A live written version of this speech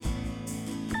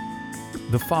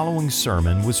The following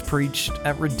sermon was preached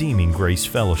at Redeeming Grace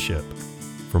Fellowship.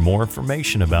 For more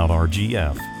information about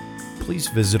RGF, please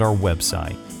visit our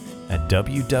website at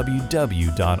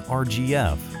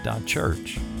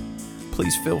www.rgf.church.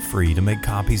 Please feel free to make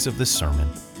copies of this sermon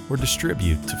or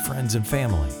distribute to friends and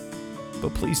family.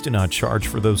 But please do not charge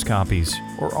for those copies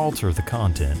or alter the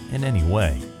content in any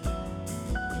way.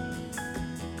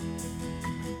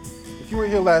 If you were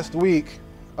here last week,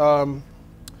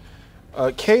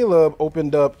 Caleb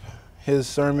opened up his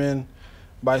sermon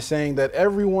by saying that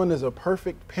everyone is a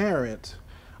perfect parent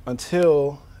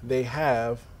until they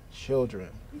have children.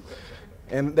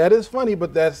 And that is funny,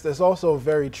 but that's also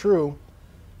very true.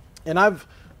 And I've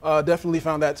definitely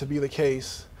found that to be the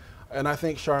case. And I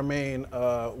think Charmaine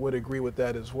would agree with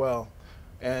that as well.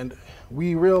 And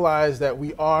we realize that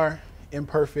we are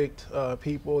imperfect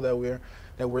people, that we're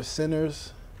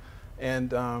sinners,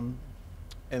 and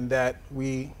that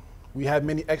we have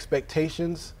many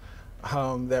expectations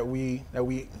that we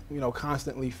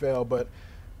constantly fail. But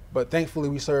thankfully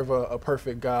we serve a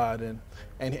perfect God,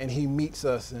 and He meets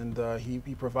us, and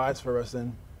He provides for us,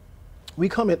 and we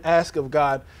come and ask of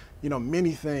God,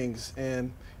 many things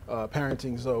in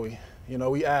parenting Zoe.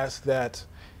 We ask that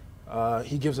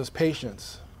He gives us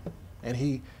patience, and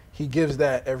He gives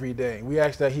that every day. We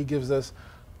ask that He gives us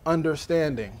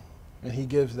understanding, and He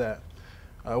gives that.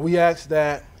 We ask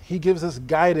that He gives us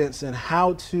guidance in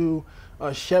how to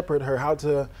shepherd her, how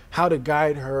to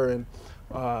guide her, and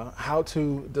how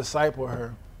to disciple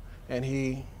her, and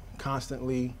He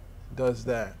constantly does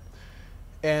that.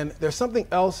 And there's something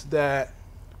else that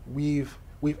we've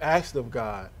asked of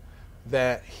God,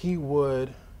 that He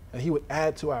would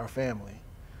add to our family,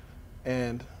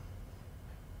 and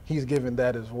He's given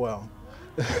that as well.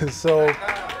 So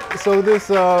this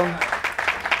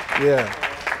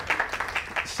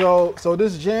So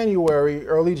this January,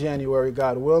 early January,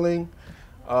 God willing,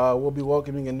 we'll be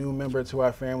welcoming a new member to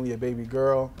our family, a baby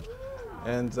girl.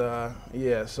 And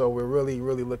so we're really,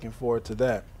 really looking forward to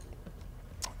that.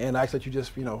 And I ask that you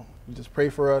just pray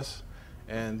for us,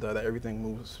 and that everything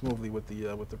moves smoothly with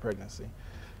the pregnancy.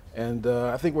 And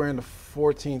I think we're in the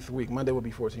 14th week. Monday will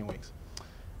be 14 weeks.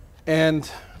 And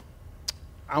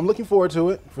I'm looking forward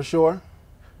to it, for sure.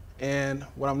 And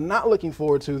what I'm not looking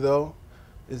forward to, though,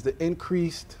 is the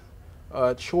increased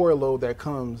chore load that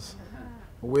comes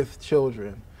with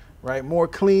children, right? More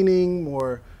cleaning,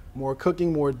 more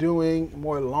cooking, more doing,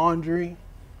 more laundry,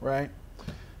 right?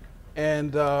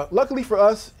 And luckily for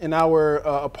us, in our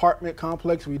apartment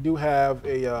complex, we do have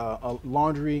a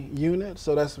laundry unit,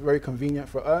 so that's very convenient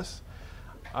for us.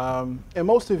 And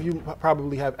most of you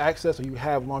probably have access, or you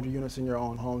have laundry units in your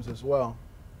own homes as well.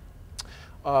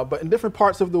 But in different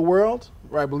parts of the world,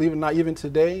 right, believe it or not, even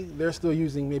today, they're still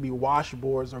using maybe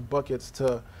washboards or buckets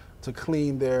to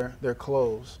clean their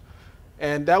clothes.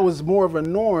 And that was more of a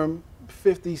norm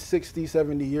 50, 60,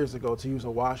 70 years ago, to use a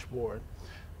washboard.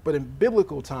 But in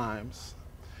biblical times,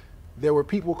 there were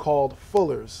people called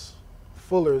fullers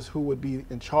who would be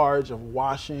in charge of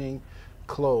washing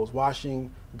clothes, washing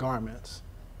garments.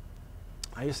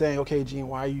 Now you're saying, okay, Gene,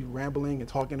 why are you rambling and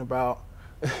talking about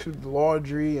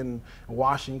laundry and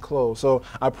washing clothes? So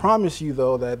I promise you,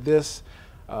 though, that this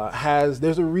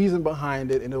there's a reason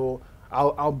behind it, and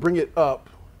I'll bring it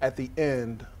up at the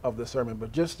end of the sermon.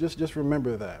 But just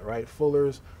remember that, right?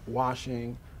 Fullers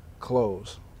washing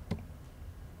clothes.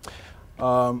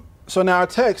 So now our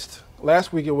text,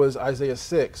 last week it was Isaiah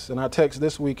 6, and our text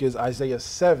this week is Isaiah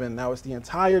 7. Now it's the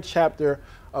entire chapter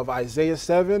of Isaiah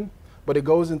 7, but it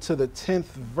goes into the 10th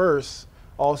verse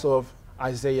also of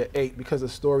Isaiah 8, because the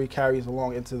story carries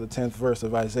along into the 10th verse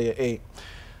of Isaiah 8.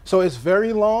 So it's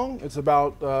very long. It's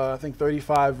about, I think,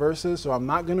 35 verses, so I'm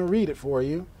not going to read it for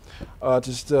you,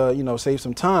 just save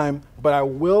some time, but I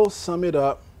will sum it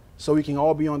up so we can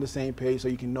all be on the same page, so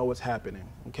you can know what's happening,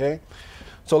 okay?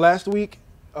 So last week,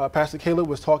 Pastor Caleb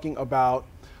was talking about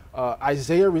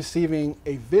Isaiah receiving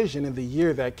a vision in the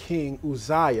year that King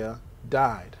Uzziah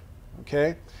died,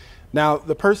 okay? Now,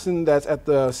 the person that's at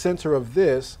the center of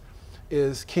this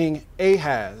is King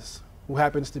Ahaz, who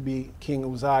happens to be King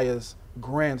Uzziah's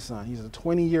grandson. He's a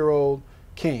 20-year-old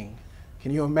king.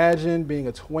 Can you imagine being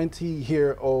a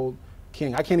 20-year-old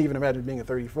king? I can't even imagine being a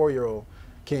 34-year-old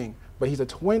king, but he's a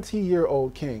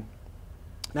 20-year-old king.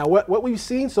 Now, what we've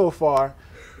seen so far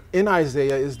in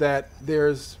Isaiah is that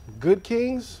there's good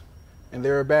kings and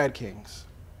there are bad kings,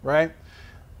 right?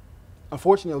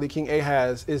 Unfortunately, King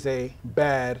Ahaz is a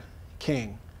bad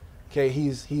king. Okay,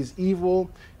 he's evil.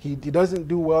 He doesn't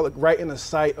do well right in the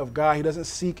sight of God. He doesn't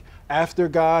seek after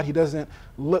God. He doesn't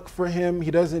look for him. He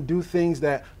doesn't do things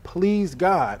that please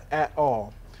God at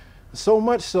all. So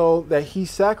much so that he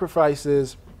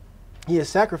sacrifices He has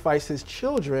sacrificed his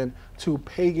children to a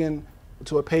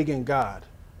pagan god.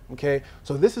 Okay,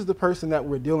 so this is the person that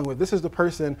we're dealing with. This is the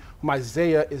person whom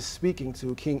Isaiah is speaking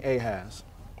to, King Ahaz.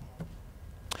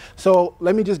 So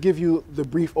let me just give you the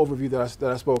brief overview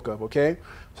that I spoke of, okay?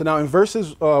 So now in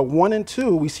verses 1 and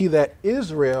 2, we see that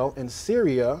Israel and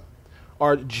Syria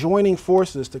are joining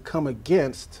forces to come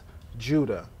against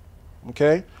Judah,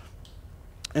 okay?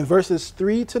 In verses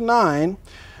 3 to 9,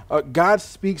 God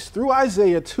speaks through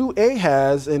Isaiah to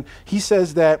Ahaz, and he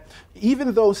says that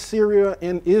even though Syria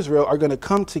and Israel are going to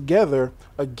come together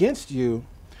against you,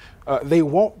 they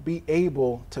won't be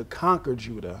able to conquer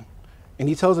Judah. And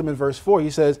he tells him in verse 4,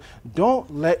 he says, don't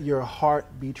let your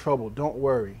heart be troubled. Don't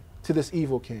worry, to this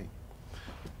evil king.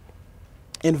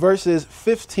 In verses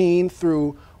 15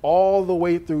 through all the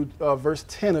way through verse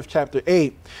 10 of chapter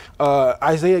 8,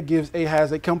 Isaiah gives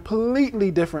Ahaz a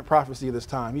completely different prophecy this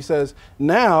time. He says,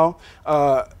 now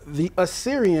the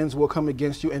Assyrians will come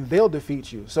against you and they'll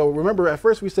defeat you. So remember, at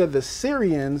first we said the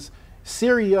Syrians,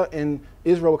 Syria and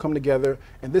Israel will come together,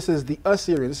 and this is the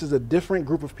Assyrians. This is a different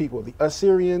group of people. The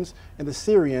Assyrians and the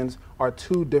Syrians are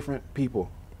two different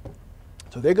people.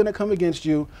 So they're going to come against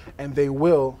you and they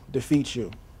will defeat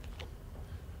you.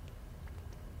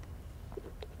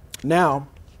 Now,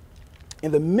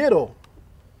 in the middle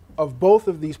of both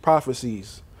of these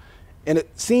prophecies, and it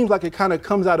seems like it kind of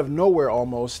comes out of nowhere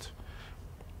almost,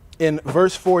 in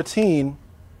verse 14,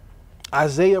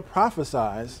 Isaiah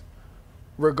prophesies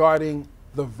regarding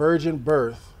the virgin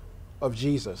birth of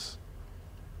Jesus,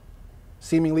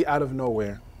 seemingly out of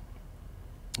nowhere.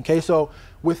 Okay, so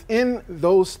within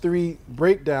those three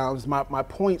breakdowns, my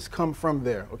points come from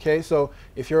there. Okay, so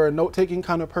if you're a note-taking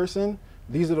kind of person,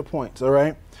 these are the points, all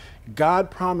right? God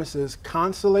promises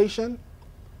consolation,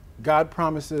 God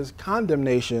promises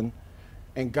condemnation,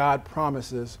 and God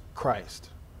promises Christ.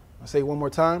 I'll say it one more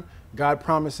time. God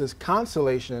promises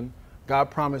consolation,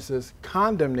 God promises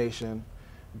condemnation,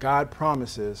 God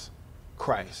promises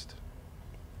Christ.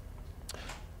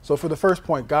 So for the first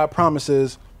point, God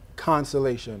promises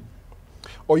consolation.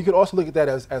 Or you could also look at that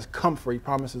as comfort. He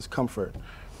promises comfort.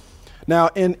 Now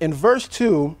in verse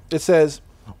 2, it says,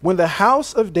 when the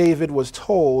house of David was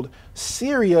told,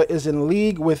 Syria is in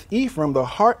league with Ephraim, the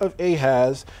heart of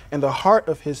Ahaz and the heart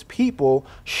of his people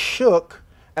shook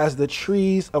as the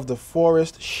trees of the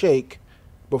forest shake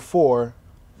before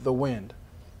the wind.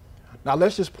 Now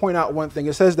let's just point out one thing.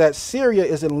 It says that Syria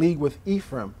is in league with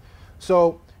Ephraim.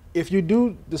 So if you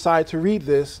do decide to read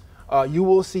this, you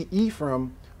will see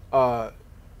Ephraim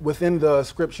within the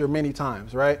scripture many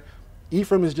times, right?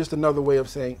 Ephraim is just another way of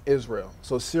saying Israel.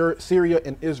 So Syria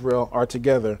and Israel are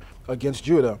together against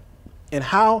Judah. And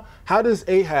how does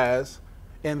Ahaz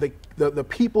and the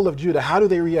people of Judah, how do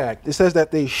they react? It says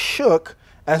that they shook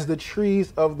as the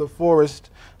trees of the forest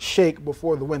shake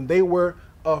before the wind. They were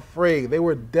afraid. They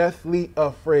were deathly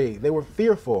afraid. They were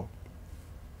fearful.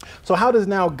 So how does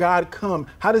now God come?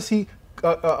 How does he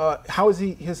how is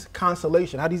he his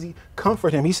consolation? How does he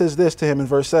comfort him? He says this to him in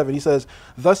verse 7. He says,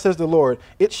 thus says the Lord,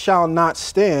 it shall not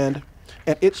stand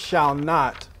and it shall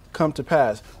not come to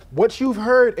pass. What you've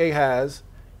heard, Ahaz,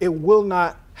 it will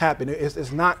not happen.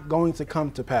 It's not going to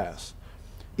come to pass.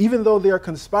 Even though they are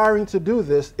conspiring to do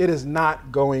this, it is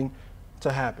not going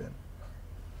to happen.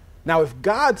 Now, if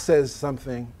God says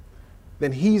something,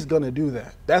 then he's going to do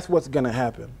that. That's what's going to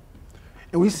happen.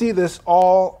 And we see this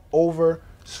all over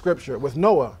Scripture with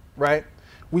Noah, right?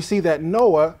 We see that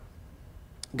Noah,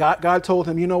 God told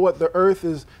him, you know what, the earth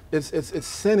it's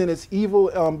sin and it's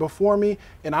evil before me,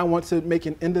 and I want to make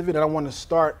an end of it, and I want to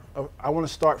start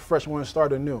fresh, I want to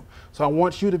start anew. So I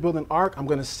want you to build an ark. I'm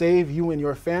going to save you and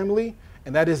your family,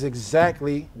 and that is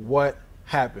exactly what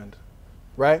happened,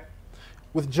 right?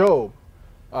 With Job,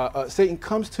 Satan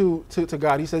comes to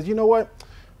God. He says, you know what?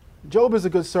 Job is a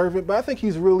good servant, but I think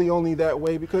he's really only that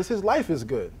way because his life is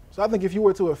good. So I think if you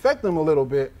were to affect him a little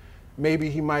bit, maybe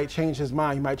he might change his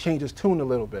mind. He might change his tune a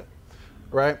little bit,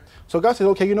 right? So God said,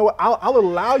 okay, you know what? I'll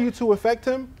allow you to affect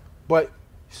him, but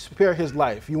spare his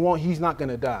life. He's not going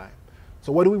to die.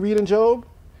 So what do we read in Job?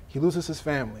 He loses his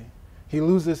family. He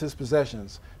loses his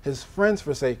possessions. His friends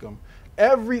forsake him.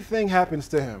 Everything happens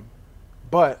to him,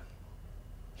 but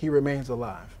he remains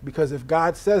alive. Because if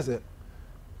God says it,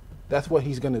 that's what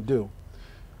he's going to do.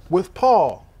 With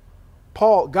Paul,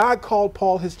 God called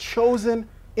Paul his chosen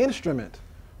instrument,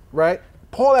 right?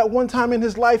 Paul, at one time in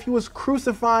his life, he was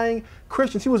crucifying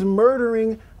Christians. He was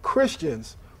murdering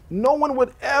Christians. No one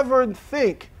would ever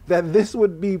think that this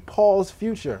would be Paul's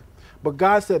future. But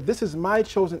God said, this is my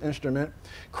chosen instrument.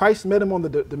 Christ met him on the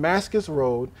Damascus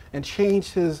road and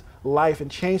changed his life and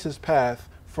changed his path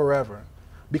forever.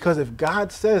 Because if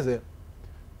God says it,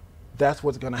 that's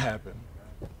what's going to happen.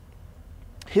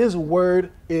 His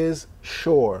word is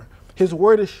sure. His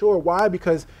word is sure. Why?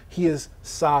 Because he is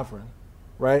sovereign,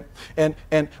 right? And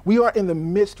we are in the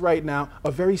midst right now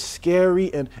of very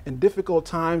scary and difficult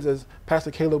times, as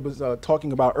Pastor Caleb was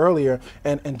talking about earlier,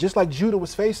 and just like Judah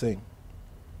was facing.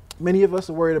 Many of us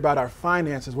are worried about our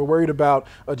finances. We're worried about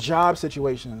job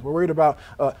situations. We're worried about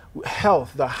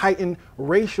health, the heightened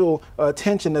racial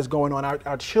tension that's going on,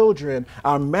 our children,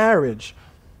 our marriage.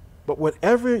 But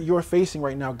whatever you're facing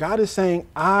right now, God is saying,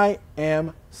 I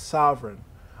am sovereign.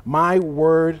 My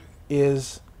word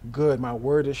is good. My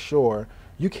word is sure.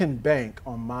 You can bank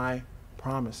on my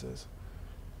promises.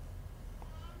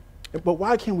 But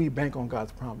why can we bank on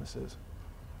God's promises?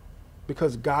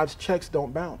 Because God's checks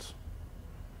don't bounce.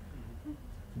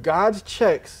 God's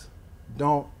checks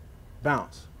don't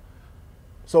bounce.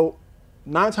 So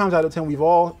 9 times out of 10, we've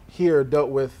all here dealt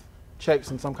with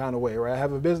checks in some kind of way, right? I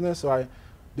have a business, so I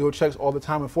deal with checks all the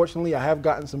time. Unfortunately, I have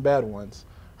gotten some bad ones,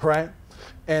 right?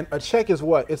 And a check is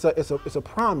what? It's a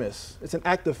promise. It's an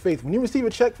act of faith. When you receive a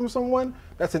check from someone,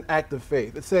 that's an act of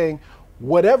faith. It's saying,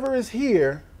 whatever is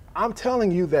here, I'm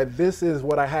telling you that this is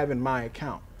what I have in my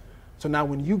account. So now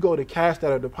when you go to cash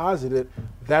that or deposit it,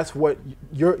 that's what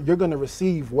you're going to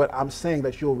receive, what I'm saying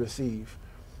that you'll receive,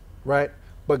 right?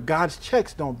 But God's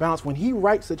checks don't bounce. When he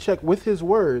writes a check with his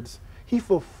words, he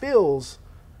fulfills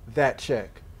that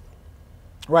check,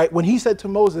 right? When he said to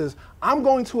Moses, I'm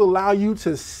going to allow you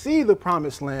to see the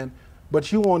promised land,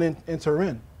 but you won't enter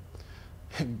in.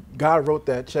 God wrote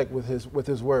that check with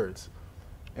his words,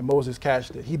 and Moses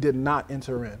cashed it. He did not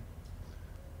enter in.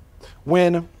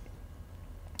 When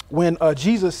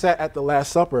Jesus sat at the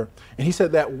Last Supper and he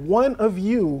said that one of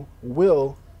you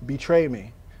will betray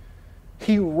me,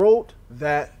 he wrote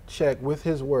that check with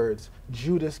his words.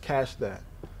 Judas cashed that.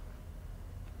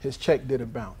 His check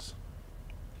didn't bounce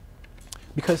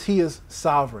because he is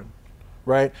sovereign,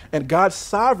 right? And God's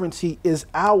sovereignty is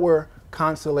our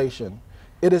consolation.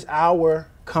 It is our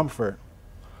comfort.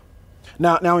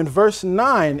 Now in verse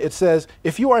 9, it says,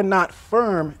 if you are not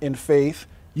firm in faith,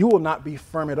 you will not be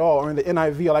firm at all. Or in the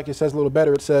NIV, I like it says a little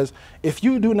better, it says, if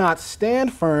you do not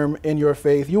stand firm in your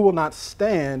faith, you will not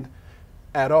stand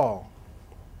at all.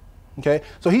 Okay?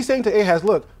 So he's saying to Ahaz,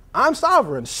 look, I'm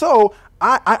sovereign, so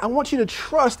I want you to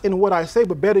trust in what I say,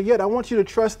 but better yet, I want you to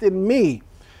trust in me.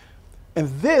 And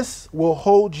this will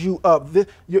hold you up.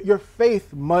 Your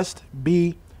faith must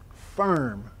be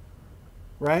firm,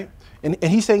 right? And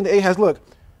he's saying to Ahaz, look,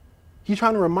 he's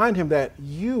trying to remind him that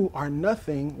you are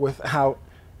nothing without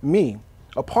me.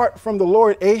 Apart from the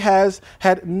Lord, Ahaz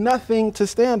had nothing to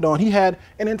stand on. He had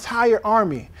an entire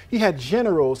army. He had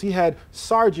generals, he had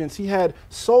sergeants, he had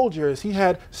soldiers, he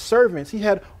had servants, he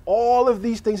had all of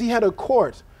these things. He had a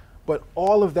court, but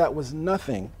all of that was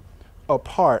nothing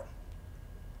apart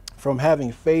from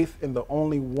having faith in the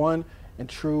only one and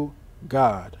true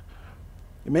God.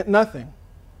 It meant nothing.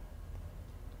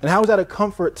 And how is that a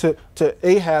comfort to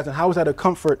Ahaz, and how is that a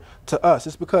comfort to us?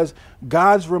 It's because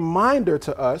God's reminder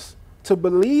to us to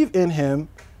believe in him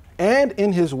and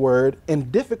in his word in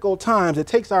difficult times. It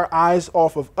takes our eyes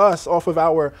off of us, off of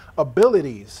our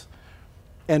abilities,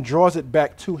 and draws it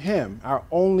back to him, our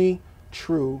only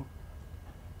true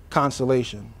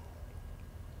consolation.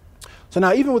 So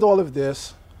now, even with all of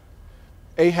this,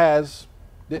 Ahaz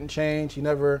didn't change. He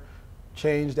never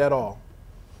changed at all.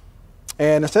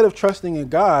 And instead of trusting in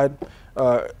God,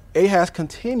 Ahaz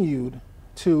continued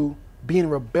to be in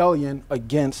rebellion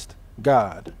against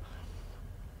God.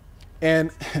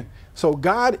 And so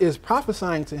God is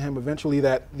prophesying to him eventually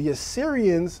that the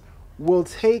Assyrians will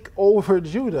take over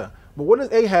Judah. But what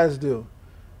does Ahaz do?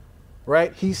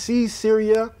 Right? He sees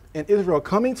Syria and Israel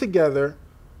coming together,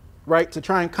 right, to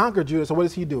try and conquer Judah. So what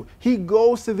does he do? He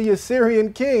goes to the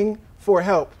Assyrian king for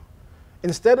help.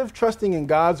 Instead of trusting in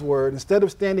God's word, instead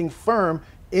of standing firm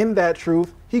in that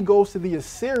truth, he goes to the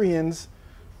Assyrians,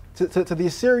 to the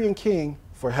Assyrian king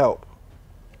for help.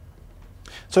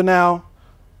 So now,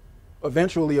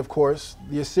 eventually, of course,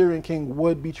 the Assyrian king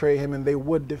would betray him and they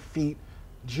would defeat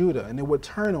Judah and they would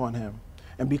turn on him.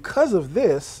 And because of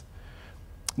this,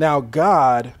 now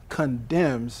God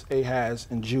condemns Ahaz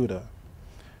and Judah.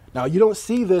 Now, you don't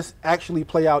see this actually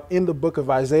play out in the book of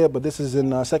Isaiah, but this is in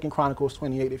 2 Chronicles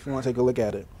 28 if you want to take a look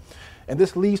at it. And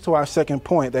this leads to our second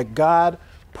point, that God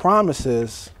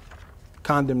promises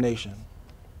condemnation.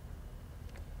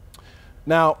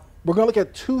 Now, we're going to look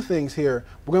at two things here.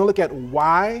 We're going to look at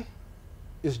why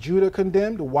is Judah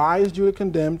condemned, why is Judah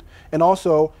condemned, and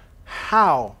also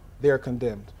how they're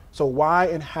condemned. So why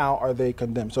and how are they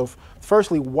condemned? So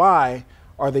firstly, why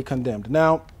are they condemned?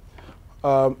 Now,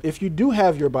 if you do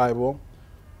have your Bible,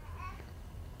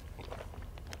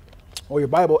 or your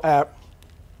Bible app,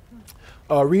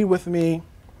 read with me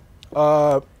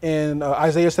in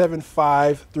Isaiah 7,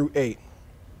 5 through 8.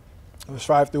 Verse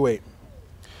 5 through 8.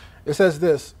 It says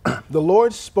this, "The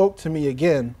Lord spoke to me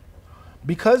again,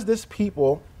 because this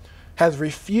people has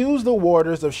refused the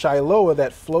waters of Shiloah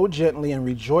that flow gently and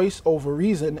rejoice over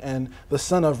Rezin and the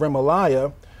son of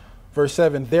Remaliah." Verse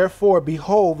 7, "Therefore,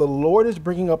 behold, the Lord is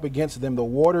bringing up against them the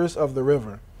waters of the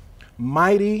river,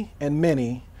 mighty and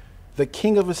many, the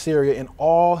king of Assyria in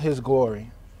all his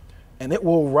glory. And it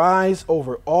will rise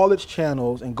over all its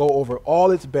channels and go over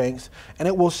all its banks, and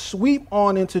it will sweep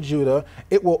on into Judah.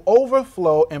 It will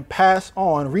overflow and pass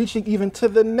on, reaching even to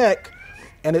the neck,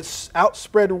 and its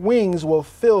outspread wings will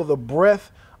fill the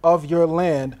breadth of your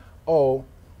land, O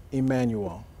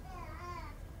Immanuel."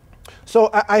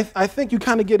 So I think you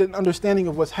kind of get an understanding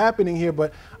of what's happening here,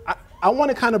 but I want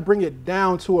to kind of bring it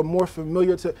down to a more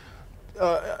familiar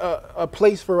a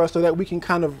place for us so that we can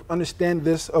kind of understand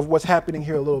this of what's happening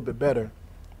here a little bit better.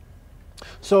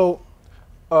 So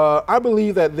I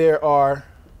believe that there are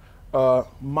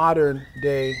modern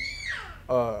day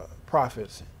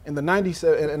prophets.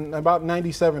 In about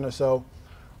 97 or so,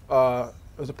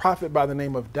 there's a prophet by the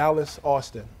name of Dallas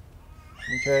Austin.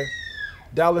 Okay,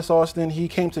 Dallas Austin, he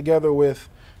came together with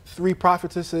 3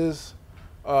 prophetesses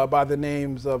by the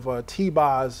names of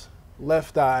T-Boz,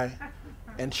 Left Eye,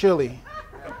 and Chili.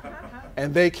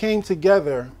 And they came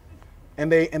together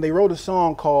and they wrote a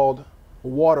song called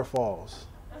Waterfalls,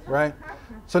 right?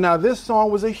 So now this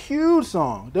song was a huge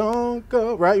song. Don't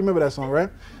go, right? You remember that song, right?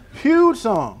 Huge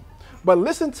song. But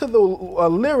listen to the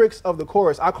lyrics of the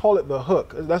chorus. I call it the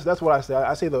hook. That's what I say.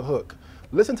 I say the hook.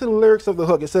 Listen to the lyrics of the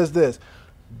hook. It says this: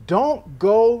 "Don't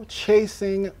go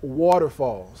chasing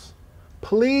waterfalls.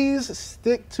 Please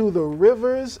stick to the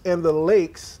rivers and the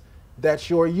lakes that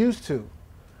you're used to.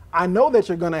 I know that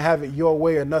you're going to have it your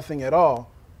way or nothing at all,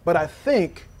 but I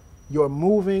think you're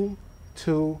moving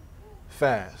too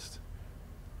fast."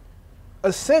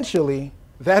 Essentially,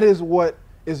 that is what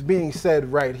is being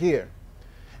said right here.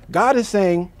 God is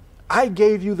saying, I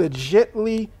gave you the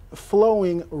gently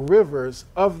flowing rivers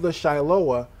of the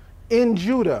Shiloah in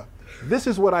Judah. This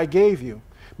is what I gave you.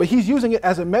 But he's using it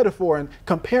as a metaphor and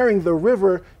comparing the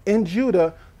river in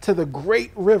Judah to the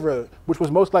great river, which was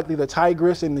most likely the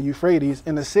Tigris and the Euphrates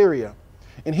in Assyria.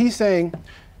 And he's saying,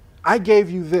 I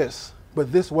gave you this,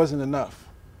 but this wasn't enough,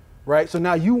 right? So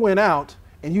now you went out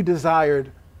and you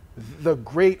desired the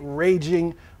great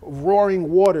raging,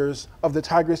 roaring waters of the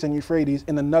Tigris and Euphrates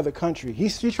in another country.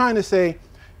 He's trying to say,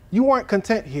 you weren't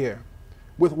content here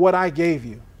with what I gave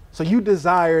you. So you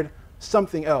desired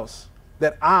something else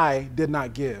that I did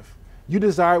not give. You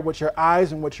desired what your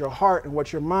eyes and what your heart and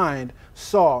what your mind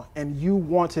saw, and you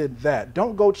wanted that.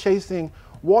 Don't go chasing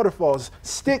waterfalls.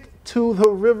 Stick to the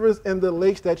rivers and the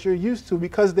lakes that you're used to,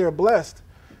 because they're blessed.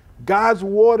 God's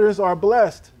waters are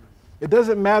blessed. It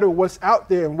doesn't matter what's out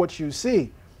there and what you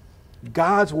see.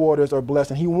 God's waters are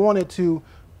blessed, and he wanted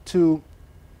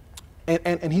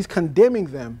and he's condemning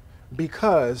them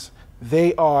because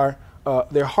they are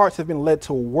their hearts have been led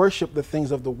to worship the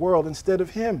things of the world instead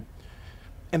of him.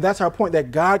 And that's our point,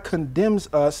 that God condemns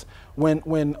us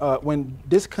when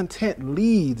discontent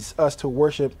leads us to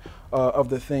worship of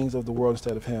the things of the world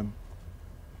instead of him.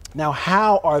 Now,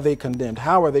 how are they condemned?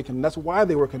 How are they condemned? That's why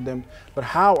they were condemned, but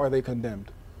how are they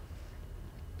condemned?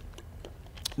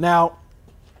 Now,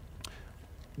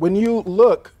 when you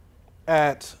look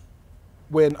at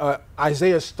when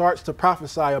Isaiah starts to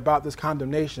prophesy about this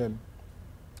condemnation,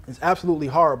 it's absolutely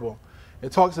horrible.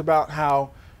 It talks about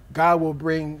how God will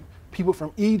bring people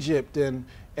from Egypt and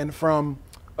from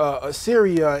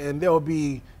Assyria, and there'll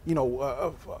be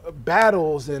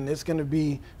battles, and it's going to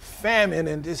be famine,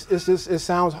 and it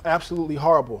sounds absolutely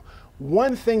horrible.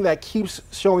 One thing that keeps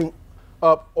showing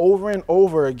up over and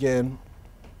over again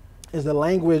is the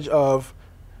language of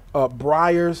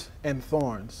briars and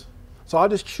thorns. So I'll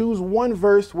just choose one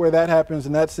verse where that happens,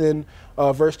 and that's in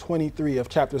verse 23 of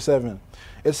chapter 7.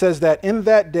 It says that in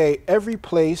that day, every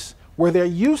place where there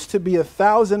used to be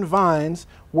 1,000 vines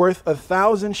worth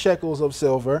 1,000 shekels of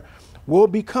silver will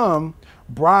become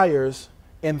briars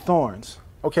and thorns.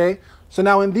 Okay? So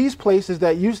now in these places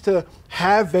that used to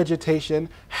have vegetation,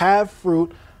 have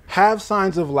fruit, have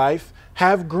signs of life,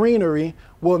 have greenery,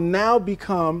 will now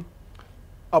become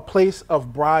a place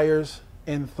of briars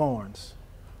and thorns.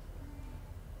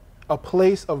 A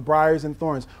place of briars and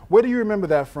thorns. Where do you remember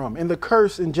that from? In the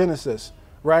curse in Genesis,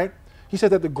 right? He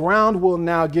said that the ground will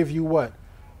now give you what?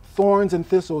 Thorns and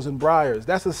thistles and briars.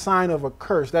 That's a sign of a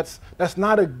curse. That's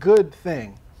not a good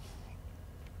thing.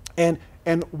 And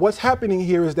what's happening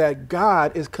here is that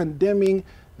God is condemning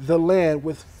the land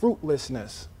with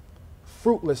fruitlessness.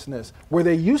 fruitlessness. Where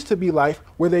there used to be life,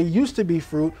 where there used to be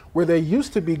fruit, where there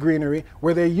used to be greenery,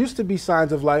 where there used to be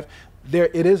signs of life, there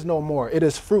it is no more. It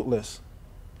is fruitless.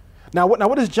 Now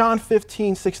what does John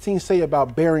 15:16 say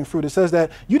about bearing fruit? It says that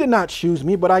you did not choose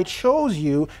me, but I chose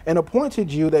you and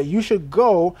appointed you that you should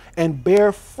go and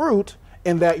bear fruit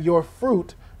and that your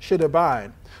fruit should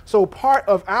abide. So part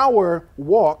of our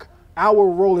walk, our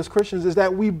role as Christians is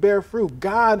that we bear fruit.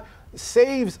 God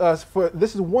saves us for,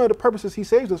 this is one of the purposes he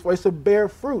saves us for, is to bear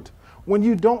fruit. When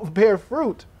you don't bear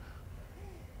fruit,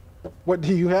 what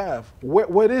do you have?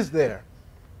 What is there?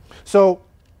 So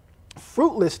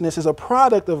fruitlessness is a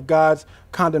product of God's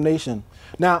condemnation.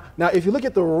 Now, if you look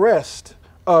at the rest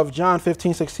of John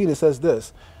 15:16, it says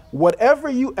this: whatever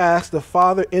you ask the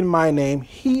Father in my name,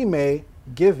 he may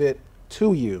give it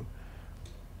to you.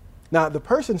 Now, the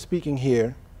person speaking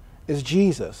here is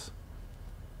Jesus.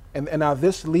 And now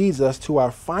this leads us to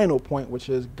our final point, which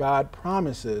is God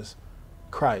promises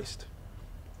Christ.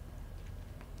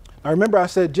 Now, remember I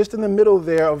said just in the middle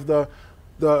there of the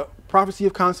prophecy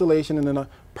of consolation and then a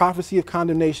prophecy of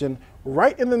condemnation,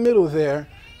 right in the middle there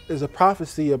is a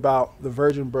prophecy about the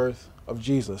virgin birth of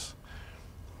Jesus.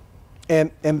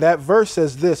 And that verse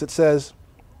says this, it says,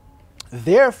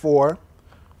 therefore,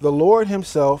 the Lord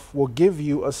himself will give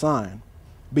you a sign.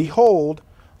 Behold,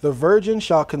 the virgin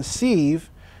shall conceive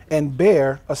and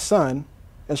bear a son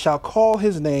and shall call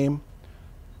his name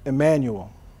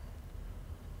Immanuel.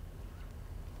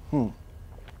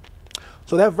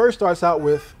 So that verse starts out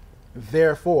with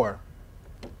therefore.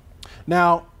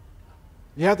 Now,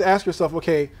 you have to ask yourself,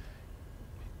 okay,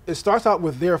 it starts out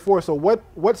with therefore, so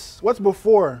what's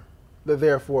before the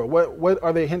therefore? What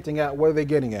are they hinting at? What are they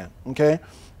getting at? Okay.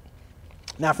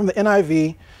 Now, from the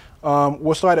NIV,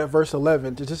 we'll start at verse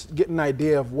 11 to just get an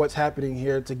idea of what's happening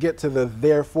here, to get to the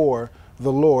therefore,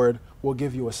 the Lord will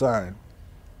give you a sign.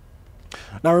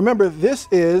 Now, remember, this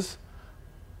is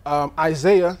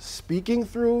Isaiah speaking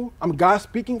through, God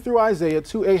speaking through Isaiah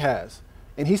to Ahaz.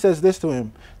 And he says this to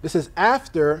him. This is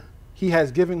after he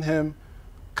has given him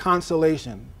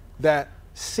consolation that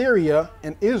Syria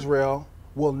and Israel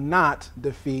will not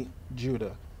defeat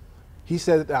Judah. He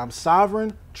said that I'm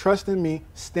sovereign, trust in me,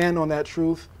 stand on that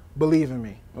truth, believe in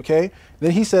me. Okay?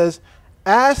 Then he says,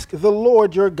 ask the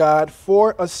Lord your God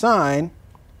for a sign,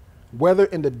 whether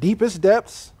in the deepest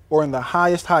depths or in the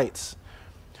highest heights.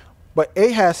 But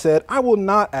Ahaz said, I will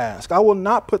not ask. I will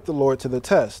not put the Lord to the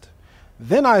test.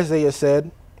 Then Isaiah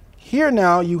said, hear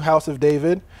now, you house of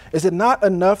David, is it not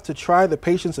enough to try the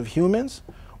patience of humans?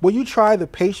 Will you try the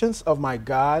patience of my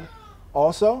God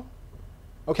also?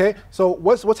 Okay, so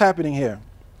what's happening here?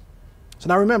 So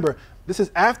now remember, this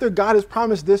is after God has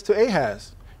promised this to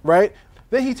Ahaz, right?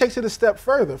 Then he takes it a step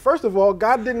further. First of all,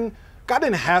 God didn't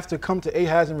have to come to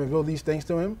Ahaz and reveal these things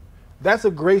to him. That's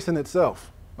a grace in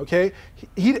itself, okay?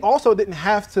 He also didn't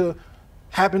have to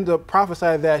happen to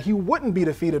prophesy that he wouldn't be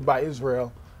defeated by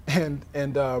Israel and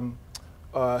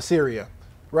Syria,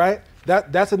 right?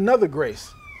 That's another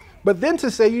grace. But then to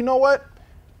say, you know what?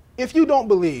 If you don't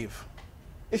believe,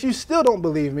 if you still don't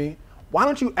believe me, why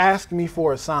don't you ask me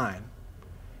for a sign?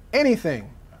 Anything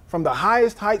from the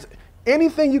highest heights,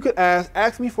 anything you could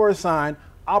ask me for a sign,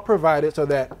 I'll provide it so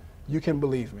that you can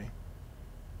believe me.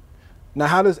 Now,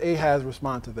 how does Ahaz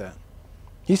respond to that?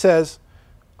 He says,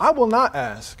 I will not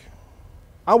ask.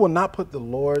 I will not put the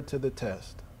Lord to the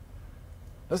test.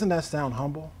 Doesn't that sound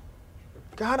humble?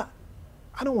 God,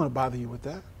 I don't want to bother you with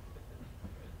that.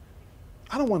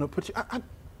 I don't want to put you,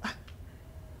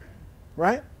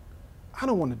 right? I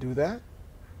don't want to do that.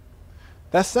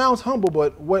 That sounds humble,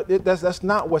 but that's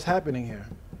not what's happening here.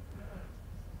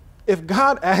 If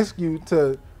God asks you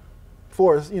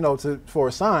for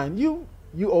a sign, you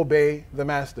obey the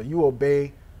master. You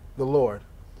obey the Lord.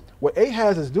 What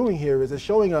Ahaz is doing here is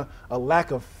showing a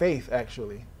lack of faith,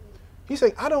 actually. He's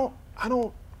saying, I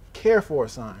don't care for a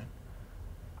sign.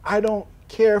 I don't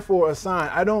care for a sign.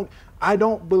 I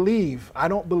don't believe. I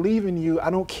don't believe in you. I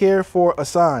don't care for a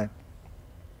sign.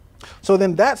 So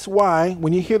then that's why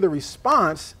when you hear the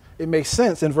response, it makes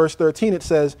sense. In verse 13, it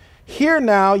says, hear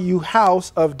now, you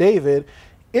house of David,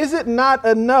 is it not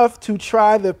enough to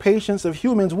try the patience of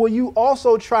humans? Will you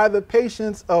also try the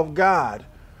patience of God?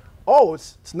 Oh,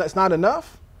 it's not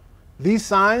enough? These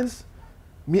signs,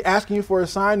 me asking you for a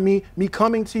sign, me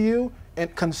coming to you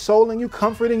and consoling you,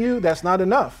 comforting you, that's not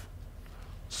enough.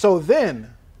 So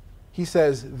then, he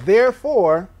says,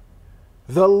 therefore,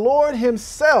 the Lord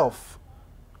himself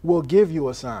will give you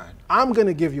a sign. I'm going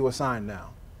to give you a sign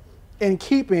now, in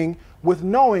keeping with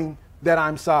knowing that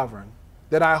I'm sovereign,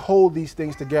 that I hold these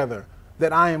things together,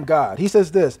 that I am God. He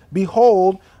says this,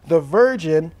 behold, the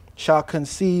virgin shall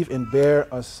conceive and bear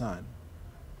a son.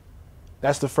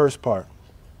 That's the first part.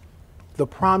 The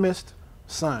promised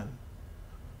son.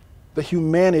 The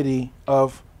humanity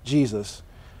of Jesus.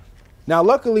 Now,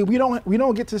 luckily, we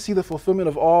don't get to see the fulfillment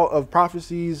of all of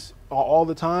prophecies all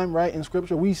the time, right? In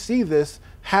Scripture, we see this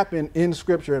happen in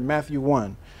Scripture in Matthew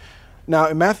 1. Now,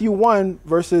 in Matthew 1,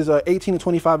 verses 18 and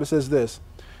 25, it says this.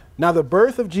 Now, the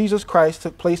birth of Jesus Christ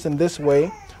took place in this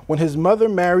way. When his mother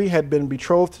Mary had been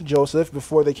betrothed to Joseph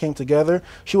before they came together,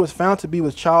 she was found to be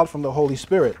with child from the Holy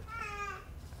Spirit.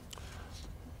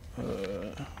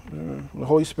 The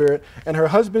Holy Spirit, and her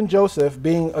husband Joseph,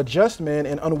 being a just man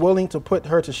and unwilling to put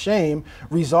her to shame,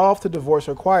 resolved to divorce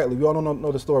her quietly. We all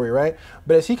know the story, right?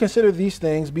 But as he considered these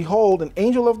things, behold, an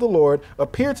angel of the Lord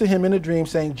appeared to him in a dream,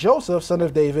 saying, Joseph, son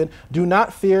of David, do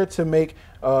not fear to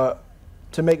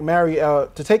take Mary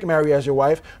as your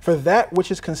wife, for that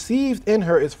which is conceived in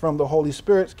her is from the Holy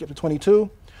Spirit. Skip to 22.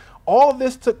 All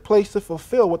this took place to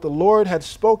fulfill what the Lord had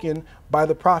spoken by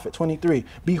the prophet. 23.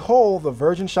 Behold, the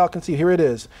virgin shall conceive. Here it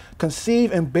is.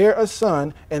 Conceive and bear a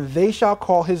son, and they shall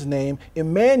call his name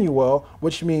Immanuel,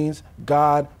 which means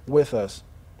God with us.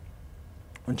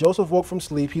 When Joseph woke from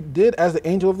sleep, he did as the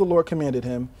angel of the Lord commanded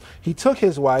him. He took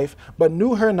his wife, but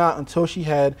knew her not until she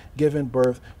had given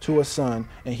birth to a son,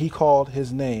 and he called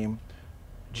his name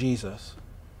Jesus.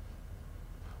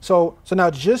 So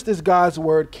now, just as God's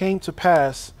word came to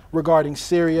pass regarding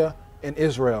Syria and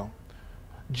Israel,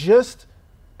 just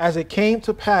as it came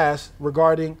to pass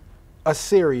regarding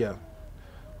Assyria,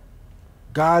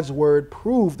 God's word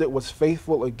proved it was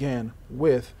faithful again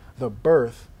with the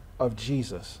birth of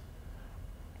Jesus.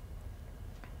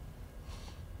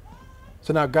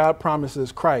 So now God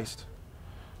promises Christ.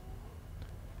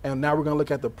 And now we're going to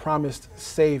look at the promised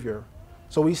Savior.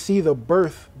 So we see the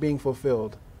birth being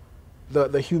fulfilled,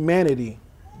 the humanity,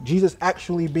 Jesus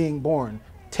actually being born,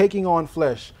 taking on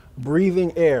flesh,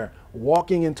 breathing air,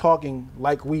 walking and talking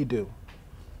like we do.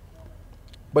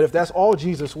 But if that's all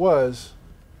Jesus was,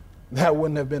 that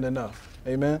wouldn't have been enough.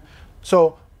 Amen.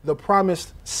 So the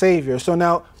promised Savior. So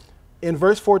now in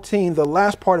verse 14, the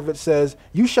last part of it says,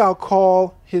 you shall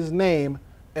call his name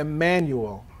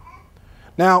Immanuel.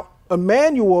 Now,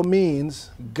 Immanuel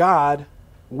means God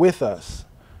with us.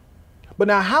 But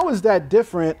now, how is that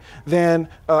different than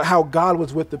how God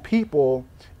was with the people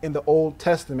in the Old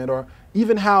Testament, or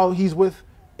even how he's with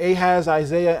Ahaz,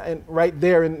 Isaiah, and right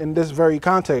there in this very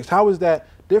context? How is that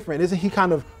different? Isn't he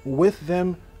kind of with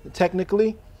them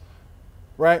technically?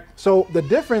 Right? So the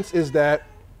difference is that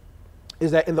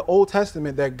in the Old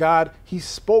Testament that God, he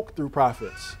spoke through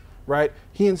prophets, right?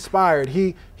 He inspired,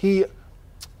 his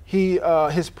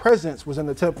presence was in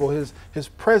the temple, his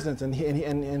presence and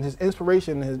his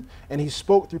inspiration, and he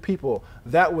spoke through people.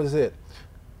 That was it.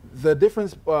 The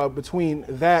difference between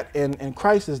that and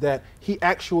Christ is that he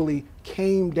actually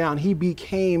came down. He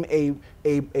became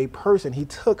a person. He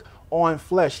took on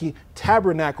flesh. He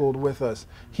tabernacled with us.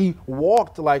 He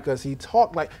walked like us. He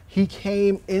talked like, he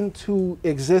came into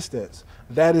existence.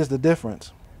 That is the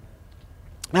difference.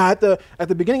 Now, at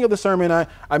the beginning of the sermon,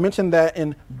 I mentioned that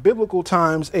in biblical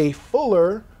times, a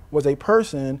fuller was a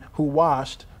person who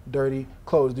washed dirty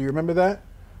clothes. Do you remember that?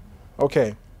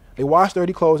 Okay. They washed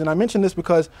dirty clothes. And I mentioned this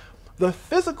because the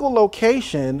physical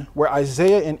location where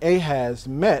Isaiah and Ahaz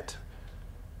met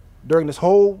during this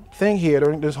whole thing here,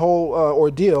 during this whole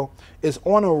ordeal, is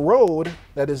on a road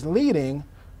that is leading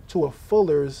to a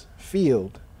fuller's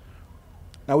field.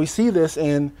 Now we see this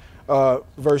in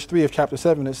verse 3 of chapter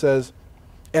 7. It says,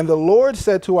 and the Lord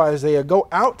said to Isaiah, go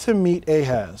out to meet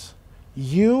Ahaz,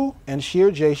 you and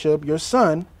Shear-Jashub, your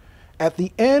son, at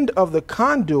the end of the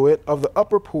conduit of the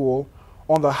upper pool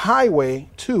on the highway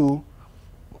to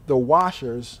the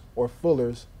washer's or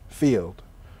fuller's field.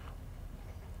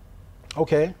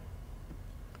 Okay.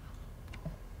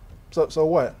 So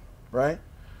what, right?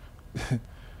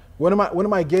 What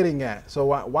am I getting at? So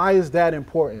why is that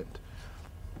important?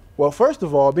 Well, first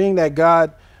of all, being that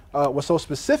God was so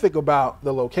specific about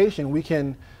the location, we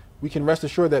can rest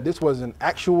assured that this was an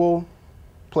actual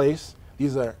place.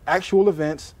 These are actual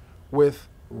events with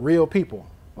real people.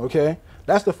 Okay,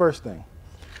 that's the first thing.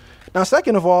 Now,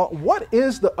 second of all, what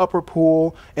is the upper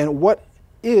pool and what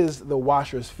is the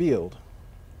washer's field?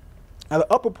 Now,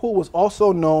 the upper pool was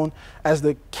also known as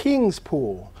the king's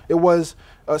pool. It was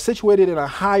situated in a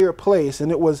higher place,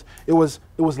 and it was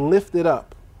lifted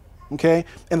up. Okay,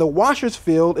 and the washer's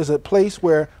field is a place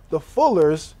where the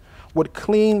fullers would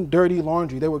clean dirty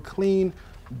laundry. They would clean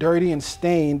dirty and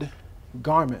stained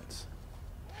garments.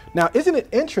 Now, isn't it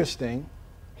interesting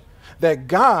that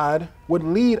God would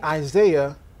lead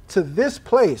Isaiah to this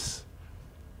place?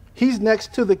 He's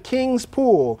next to the king's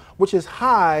pool, which is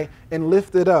high and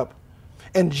lifted up.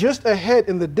 And just ahead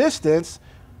in the distance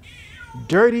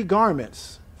dirty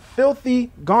garments,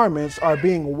 filthy garments are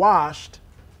being washed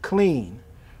clean.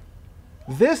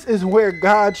 This is where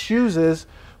God chooses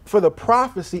for the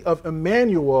prophecy of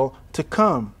Immanuel to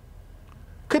come.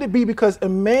 Could it be because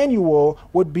Immanuel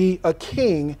would be a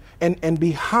king and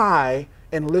be high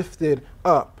and lifted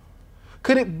up?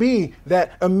 Could it be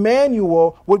that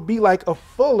Immanuel would be like a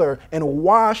fuller and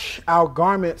wash our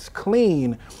garments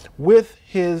clean with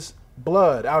his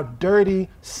blood, our dirty,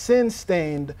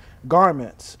 sin-stained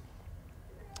garments?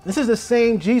 This is the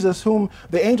same Jesus whom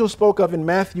the angel spoke of in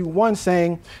Matthew 1,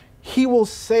 saying, he will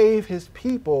save his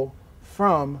people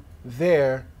from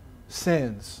their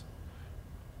sins.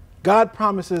 God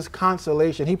promises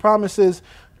consolation. He promises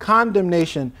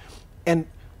condemnation. And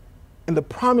the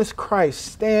promised Christ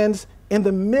stands in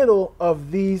the middle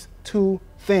of these two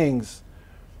things.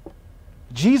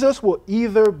 Jesus will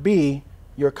either be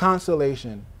your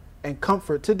consolation and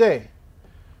comfort today,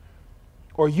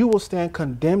 or you will stand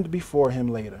condemned before him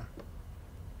later.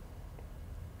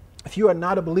 If you are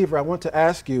not a believer, I want to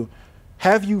ask you,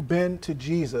 have you been to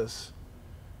Jesus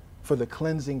for the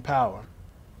cleansing power?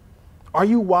 Are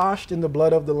you washed in the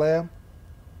blood of the Lamb?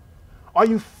 Are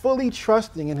you fully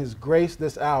trusting in his grace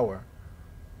this hour?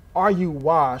 Are you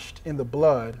washed in the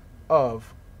blood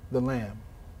of the Lamb?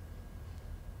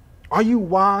 Are you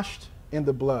washed in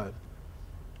the blood,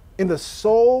 in the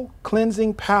soul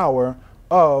cleansing power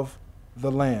of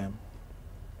the Lamb?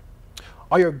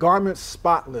 Are your garments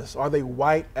spotless? Are they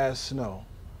white as snow?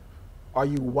 Are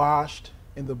you washed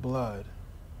in the blood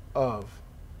of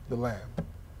the Lamb?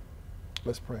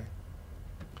 Let's pray.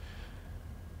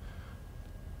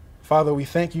 Father, we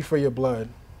thank you for your blood.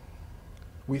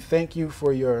 We thank you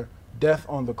for your death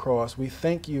on the cross. We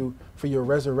thank you for your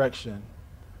resurrection.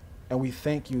 And we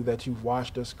thank you that you've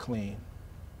washed us clean.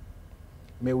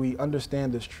 May we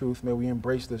understand this truth. May we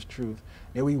embrace this truth.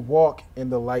 May we walk in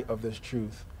the light of this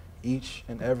truth each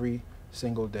and every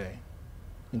single day.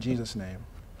 In Jesus' name,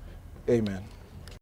 amen.